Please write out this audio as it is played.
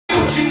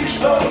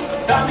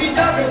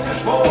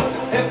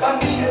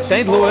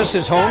St. Louis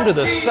is home to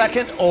the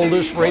second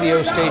oldest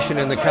radio station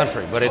in the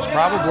country, but it's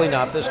probably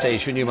not the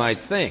station you might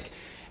think.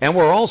 And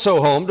we're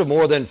also home to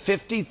more than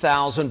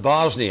 50,000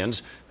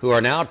 Bosnians who are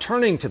now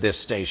turning to this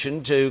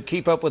station to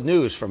keep up with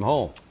news from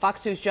home. Fox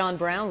 2's John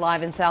Brown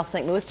live in South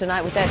St. Louis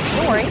tonight with that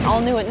story.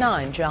 All new at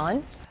 9.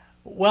 John?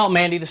 Well,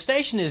 Mandy, the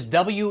station is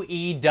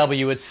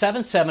WEW. It's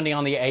 770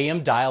 on the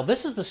AM dial.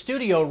 This is the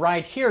studio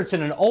right here. It's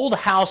in an old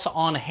house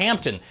on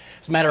Hampton.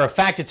 As a matter of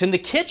fact, it's in the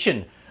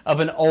kitchen of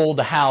an old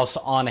house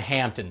on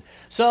Hampton.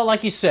 So,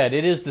 like you said,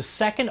 it is the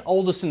second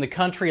oldest in the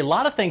country. A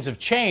lot of things have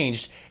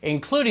changed,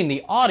 including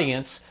the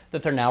audience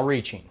that they're now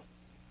reaching.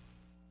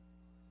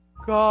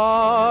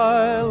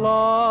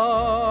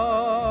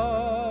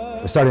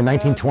 It started in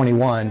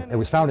 1921. It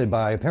was founded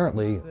by,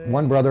 apparently,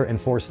 one brother and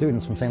 4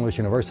 students from St. Louis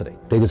University.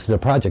 They just did a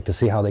project to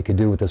see how they could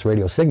do with this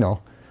radio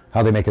signal,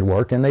 how they make it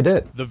work, and they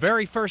did. The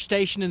very first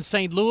station in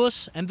St.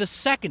 Louis and the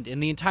second in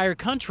the entire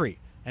country,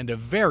 and a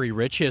very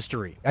rich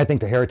history. I think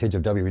the heritage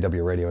of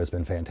WEW radio has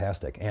been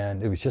fantastic,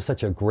 and it was just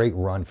such a great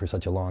run for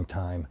such a long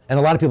time. And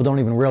a lot of people don't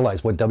even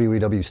realize what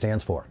WEW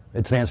stands for.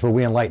 It stands for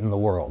We Enlighten the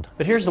World.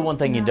 But here's the one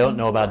thing you don't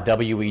know about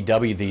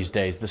WEW these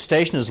days. The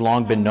station has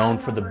long been known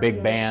for the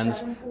big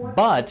bands,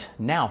 but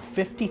now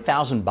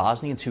 50,000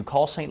 Bosnians who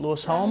call St.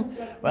 Louis home,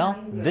 well,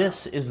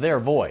 this is their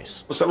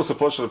voice. What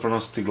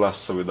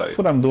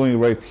I'm doing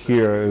right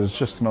here is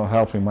just,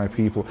 helping my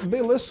people.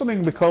 They're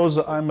listening because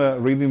I'm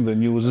reading the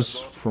news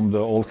from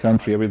the old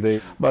country every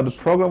day. But the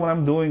program what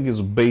I'm doing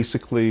is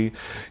basically,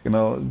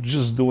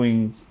 just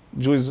doing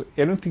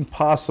everything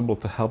possible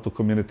to help the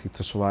community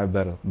to survive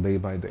better day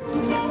by day.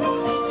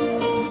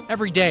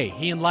 Every day,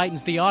 he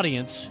enlightens the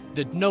audience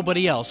that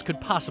nobody else could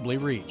possibly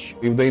reach.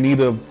 If they need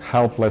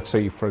help, let's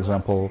say, for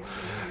example,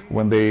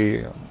 when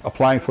they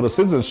applying for the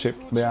citizenship,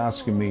 they're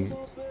asking me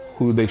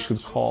who they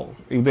should call.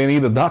 If they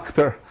need a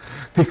doctor,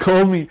 they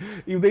call me.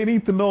 If they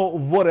need to know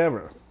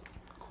whatever,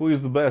 who is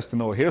the best,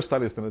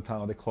 hairstylist in the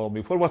town, they call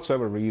me for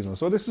whatsoever reason.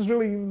 So this is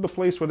really the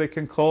place where they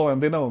can call,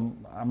 and they know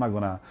I'm not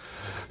gonna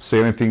say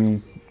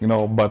anything,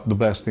 but the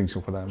best things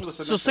for them.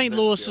 So St.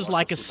 Louis is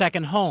like a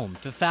second home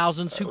to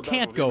thousands who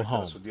can't go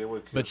home,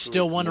 but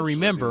still want to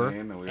remember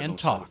and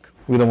talk.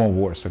 We don't want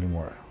wars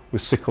anymore. We're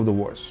sick of the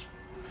wars.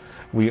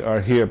 We are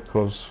here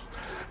because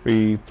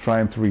we're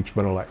trying to reach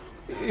better life.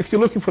 If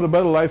you're looking for the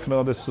better life,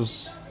 this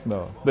is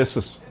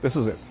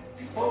it.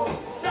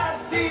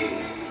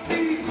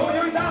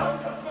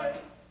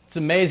 It's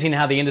amazing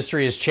how the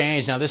industry has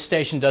changed. Now, this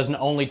station doesn't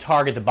only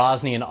target the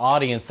Bosnian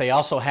audience. They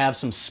also have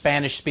some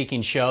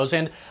Spanish-speaking shows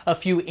and a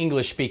few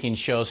English-speaking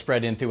shows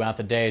spread in throughout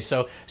the day.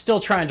 So still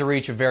trying to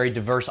reach a very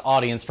diverse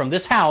audience from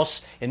this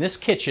house in this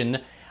kitchen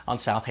on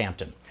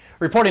Southampton.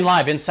 Reporting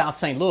live in South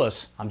St.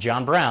 Louis, I'm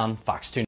John Brown, Fox 2.